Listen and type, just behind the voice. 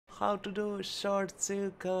how to do short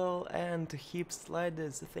circle and hip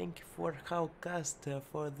sliders. Thank you for Howcast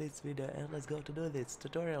for this video, and let's go to do this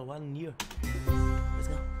tutorial 1 new. Let's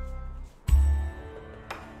go.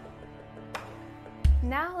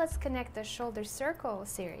 Now let's connect the shoulder circle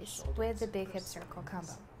series with the big hip circle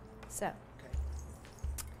combo. So,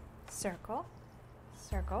 circle,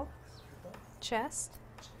 circle, chest,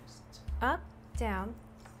 up, down,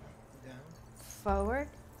 forward,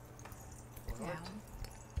 down,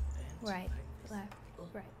 right, left,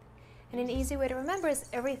 right. And an easy way to remember is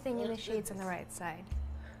everything initiates on the right side.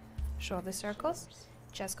 Shoulder circles,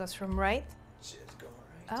 chest goes from right,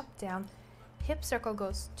 up, down, hip circle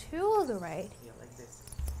goes to the right,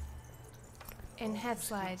 and head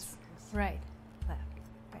slides right, left,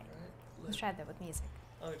 right. Let's try that with music.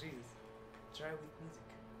 Oh Jesus. Try with music.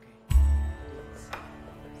 Okay.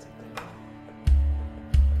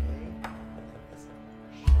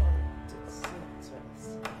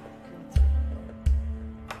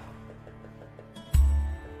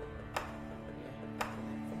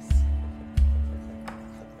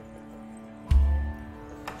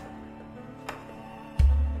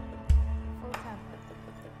 Full tempo.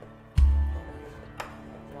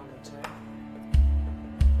 One more time.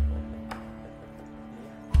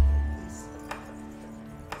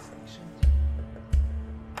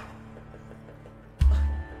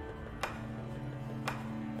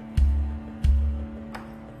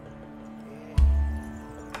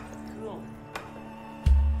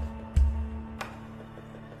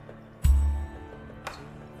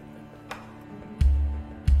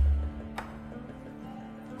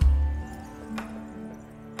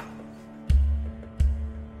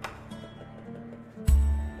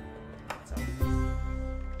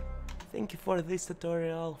 Thank you for this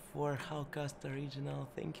tutorial for Howcast Original.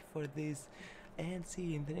 Thank you for this, and see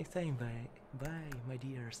you in the next time. Bye, bye, my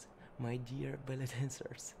dears, my dear ballet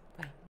dancers. Bye.